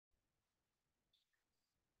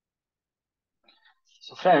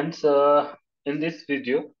So friends, in this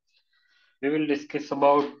video, we will discuss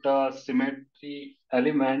about symmetry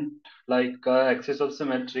element like axis of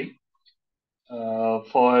symmetry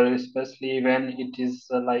for especially when it is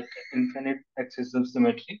like infinite axis of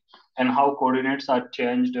symmetry and how coordinates are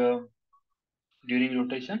changed during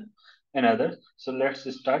rotation and others. So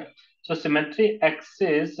let's start. So symmetry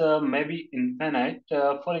axis may be infinite.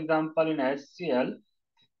 For example, in HCl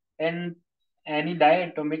and any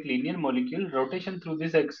diatomic linear molecule, rotation through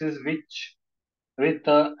this axis which with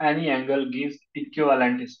any angle gives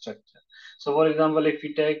equivalent structure. So, for example, if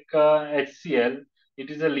we take HCl,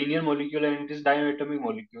 it is a linear molecule and it is diatomic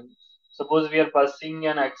molecule. Suppose we are passing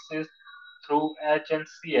an axis through H and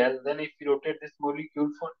Cl, then if we rotate this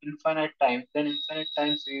molecule for infinite times, then infinite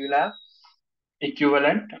times we will have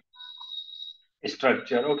equivalent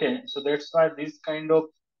structure. Okay, so that's why this kind of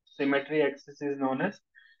symmetry axis is known as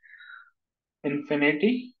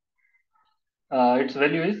infinity. Its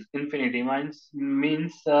value is infinity.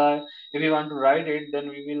 Means if we want to write it, then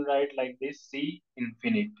we will write like this: C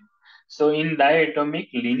infinity. So in diatomic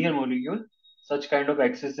linear molecule, such kind of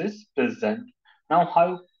axis is present. Now,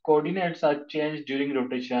 how coordinates are changed during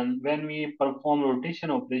rotation? When we perform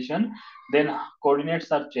rotation operation, then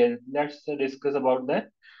coordinates are changed. Let's discuss about that.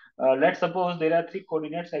 Let's suppose there are three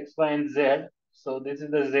coordinates x, y, and z. So this is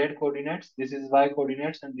the z coordinates, this is y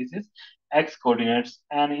coordinates, and this is x coordinates,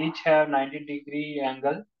 and each have 90-degree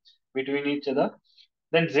angle between each other.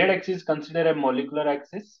 Then z-axis is considered a molecular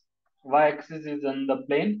axis, y-axis is on the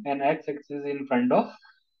plane, and x-axis in front of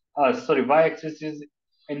us. Sorry, y-axis is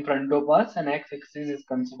in front of us, and x-axis is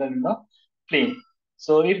considered in the plane.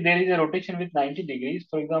 So if there is a rotation with 90 degrees,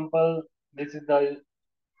 for example, this is the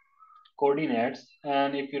coordinates,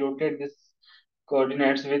 and if you rotate this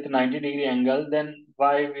coordinates with 90-degree angle, then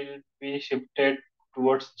y will be shifted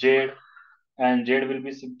towards z, and z will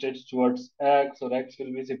be shifted towards x, or x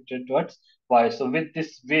will be shifted towards y. So with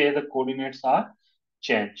this way the coordinates are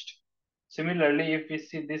changed. Similarly, if we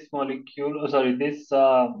see this molecule, sorry, this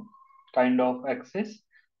kind of axis,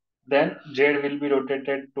 then z will be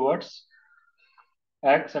rotated towards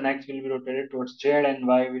x, and x will be rotated towards z, and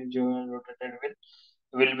y will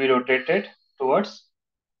be rotated towards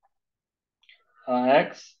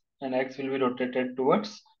x, and x will be rotated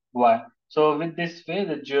towards y. So with this way,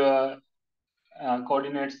 the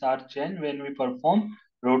coordinates are changed when we perform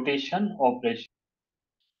rotation operation.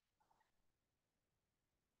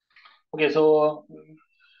 Okay, so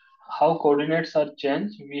how coordinates are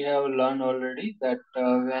changed? We have learned already that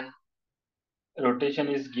when rotation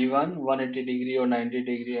is given 180-degree or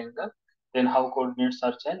 90-degree angle, then how coordinates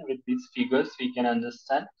are changed. With these figures we can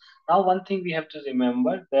understand. Now one thing we have to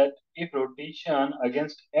remember, that if rotation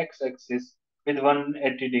against x-axis with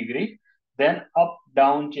 180-degree, then up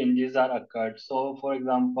down changes are occurred. So for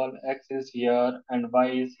example, x is here and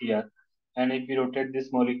y is here, and if we rotate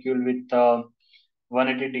this molecule with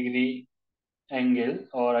 180-degree angle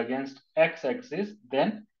or against x-axis,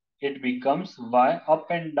 then it becomes y. Up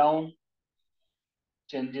and down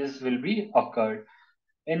changes will be occurred.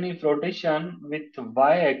 And if rotation with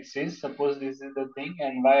y-axis, suppose this is the thing,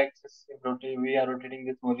 and y-axis, if we are rotating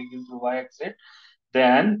this molecule through y-axis,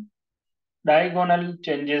 then diagonal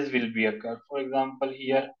changes will be occur. For example,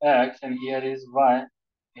 here x and here is y,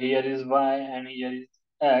 here is y and here is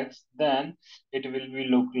x, then it will be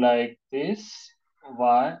look like this: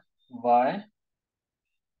 y, y,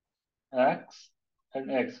 x,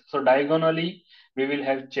 and x. So diagonally we will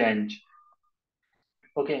have change.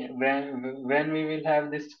 Okay, when we will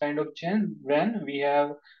have this kind of change, when we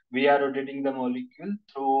are rotating the molecule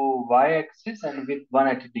through y-axis and with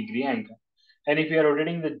 180-degree angle, and if we are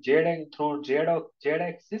rotating the through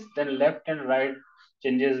z-axis, then left and right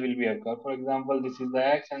changes will be occur. For example, this is the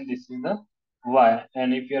x and this is the y,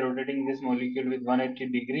 and if you are rotating this molecule with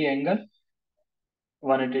 180-degree angle,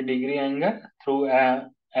 180-degree angle through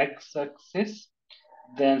x-axis,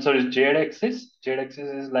 then sorry, z-axis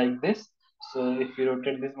is like this. So if you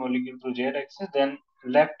rotate this molecule through z-axis, then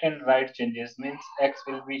left and right changes, means x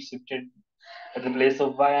will be shifted at the place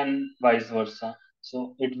of y and vice versa.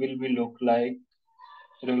 So it will look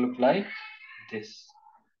like this.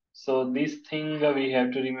 So this thing we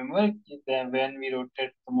have to remember, that when we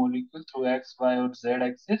rotate the molecule through x, y, or z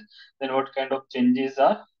axis, then what kind of changes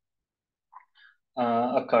are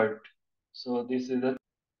occurred. So this is the.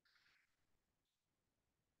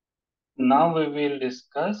 Now we will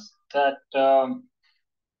discuss that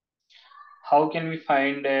how can we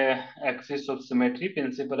find a axis of symmetry,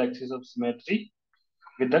 principal axis of symmetry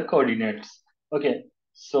with the coordinates. Okay,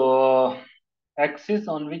 so axis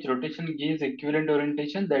on which rotation gives equivalent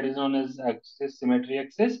orientation, that is known as axis, symmetry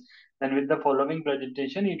axis. then with the following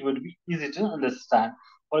presentation, it would be easy to understand.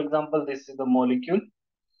 For example, this is the molecule.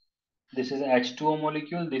 This is H2O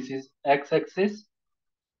molecule. This is x-axis.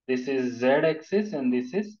 This is z-axis, and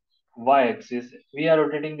this is y-axis. We are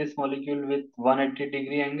rotating this molecule with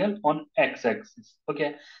 180-degree angle on x-axis.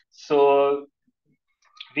 Okay, so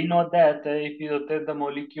we know that if you rotate the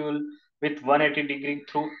molecule with 180 degree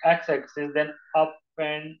through x-axis, then up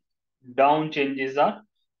and down changes are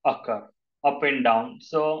occur, up and down.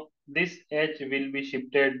 So this h will be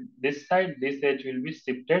shifted this side, this h will be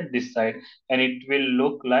shifted this side, and it will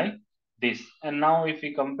look like this. And now if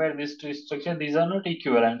we compare these two structures, these are not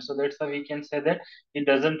equivalent, so that's why we can say that it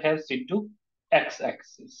doesn't have c2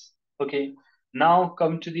 x-axis. Okay, now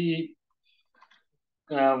come to the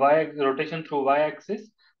y rotation through y-axis.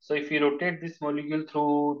 So if we rotate this molecule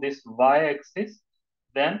through this y-axis,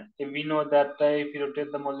 then if we know that if we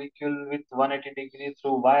rotate the molecule with 180 degree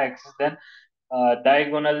through y-axis, then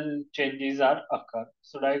diagonal changes are occur.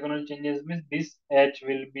 So diagonal changes means this h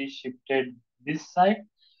will be shifted this side,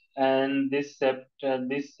 and this h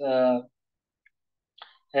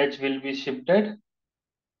will be shifted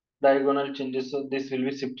diagonal changes. So this will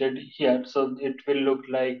be shifted here. So it will look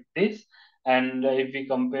like this. And if we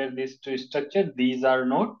compare these two structure, these are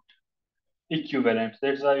not equivalent.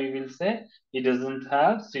 That's why we will say it doesn't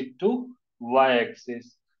have C2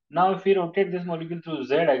 y-axis. Now, if we rotate this molecule through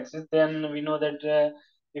z-axis, then we know that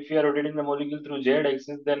if we are rotating the molecule through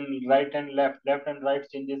z-axis, then right and left and right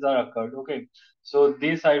changes are occurred. Okay, so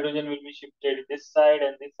this hydrogen will be shifted this side,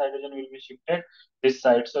 and this hydrogen will be shifted this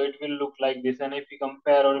side. So it will look like this. And if we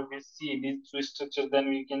compare or if we see these two structures, then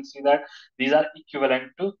we can see that these are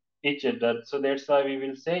equivalent to each other. So that's why we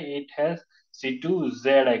will say it has C2 Z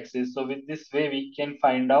axis. So with this way, we can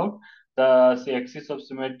find out the axis of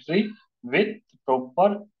symmetry with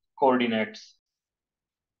proper coordinates.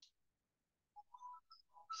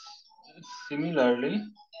 Similarly,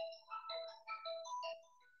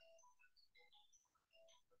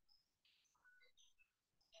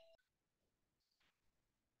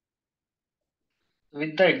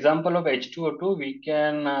 with the example of H2O2, we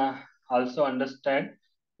can also understand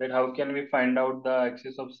that how can we find out the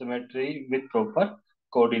axis of symmetry with proper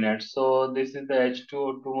coordinates. So this is the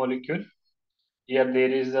H2O2 molecule. Here there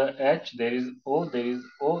is a H, there is O, there is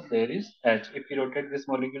O, there is H. If we rotate this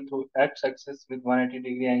molecule through x-axis with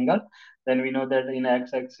 180-degree angle, then we know that in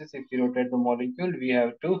x-axis, if we rotate the molecule, we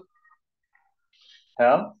have to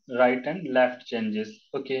have right and left changes.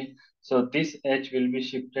 Okay, so this H will be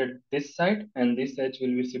shifted this side, and this H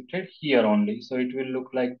will be shifted here only. So it will look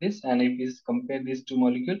like this. And if we compare these two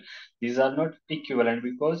molecules, these are not equivalent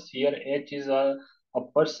because here H is a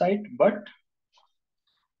upper side, but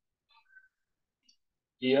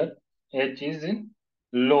here h is in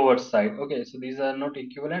lower side. Okay, so these are not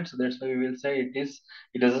equivalent, so that's why we will say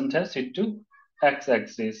it doesn't have sit to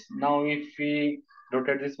x-axis. Now if we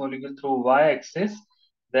rotate this molecule through y-axis,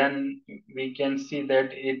 then we can see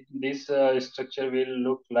that this structure will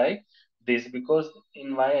look like this, because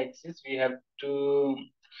in y-axis we have to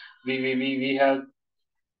we have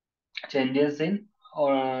changes in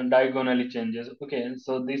or diagonally changes. Okay,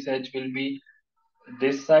 so this edge will be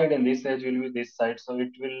this side, and this edge will be this side, so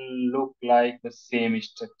it will look like the same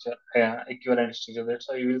structure, equivalent structure. That's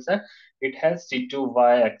why you will say it has c2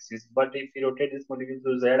 y axis. But if we rotate this molecule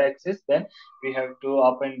to z axis, then we have to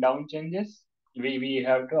up and down changes. We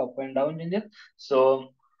have to up and down changes. So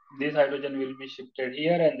this hydrogen will be shifted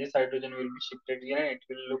here, and this hydrogen will be shifted here, and it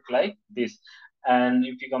will look like this. And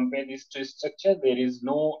if you compare these two structures, there is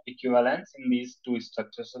no equivalence in these two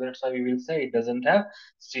structures. So that's why we will say it doesn't have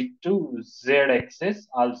C2 Z axis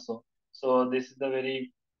also. So this is the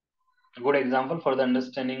very good example for the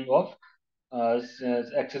understanding of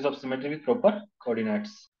axis of symmetry with proper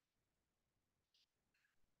coordinates.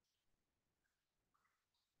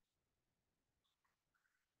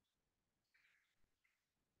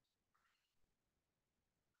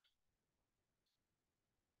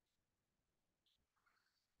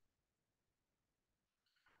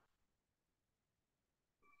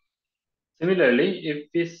 Similarly, if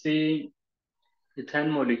we see ethane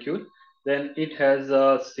molecule, then it has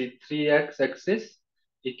a C3x axis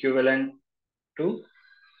equivalent to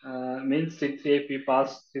means C3. If we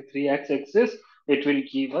pass C3x axis, it will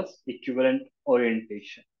give us equivalent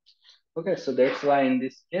orientation. Okay, so that's why in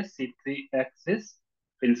this case C3 axis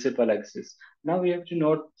principal axis. Now we have to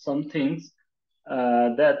note some things,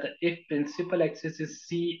 that if principal axis is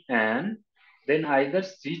Cn, then either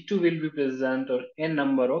C2 will be present or n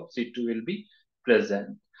number of C2 will be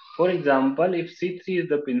present. For example, if C3 is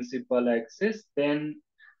the principal axis, then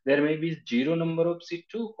there may be zero number of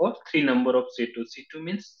C2 or three number of C2. C2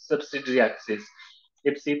 means subsidiary axis.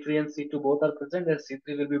 If C3 and C2 both are present, then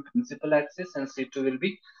C3 will be principal axis and C2 will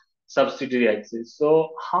be subsidiary axis.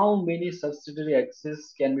 So how many subsidiary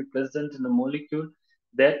axes can be present in the molecule?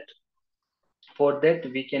 That For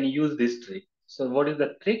that we can use this trick. So what is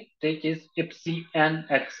the trick? Trick is, if Cn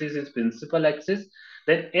axis is principal axis,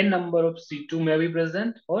 then n number of C2 may be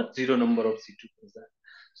present or zero number of C2 present.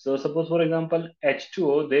 So suppose for example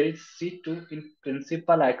H2O, there is C2 in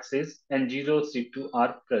principal axis and zero C2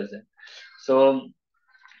 are present. So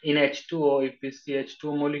in H2O, if we see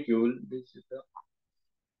H2O molecule, this is the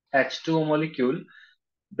H2O molecule,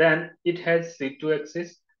 then it has C2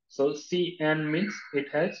 axis. So Cn means it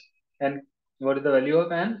has, and what is the value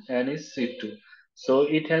of n? N is C2. So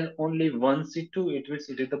it has only one C2, it means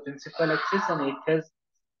it is the principal axis, and it has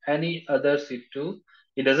any other C2.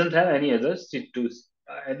 It doesn't have any other C2s.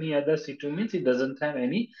 Any other C2 means it doesn't have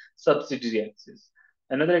any subsidiary axis.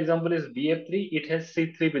 Another example is BF3. It has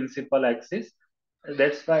C3 principal axis.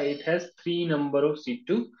 That's why it has three number of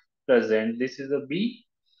C2 present. This is a B,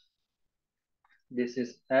 this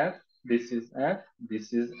is F, this is F,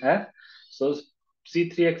 this is F. So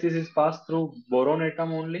C3 axis is passed through boron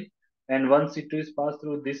atom only, and one C2 is passed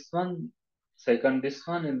through this one, second this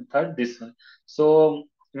one, and third this one. So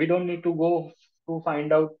we don't need to go to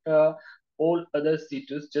find out all other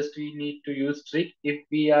C2s, just we need to use trick. If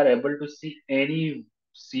we are able to see any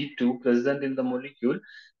C2 present in the molecule,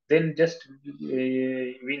 then just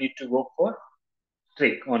we need to go for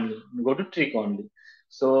trick only, go to trick only.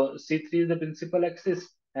 So C3 is the principal axis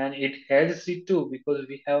and it has C2 because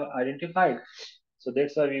we have identified. So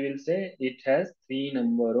that's why we will say it has three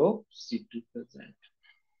number of C2 present.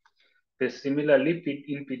 Similarly,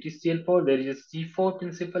 in PTCl4, there is a C4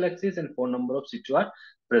 principal axis and four number of C2 are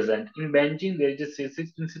present. In benzene, there is a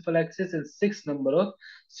C6 principal axis and six number of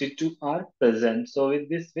C2 are present. So with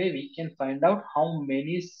this way, we can find out how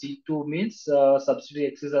many C2 means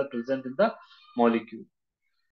subsidiary axes are present in the molecule.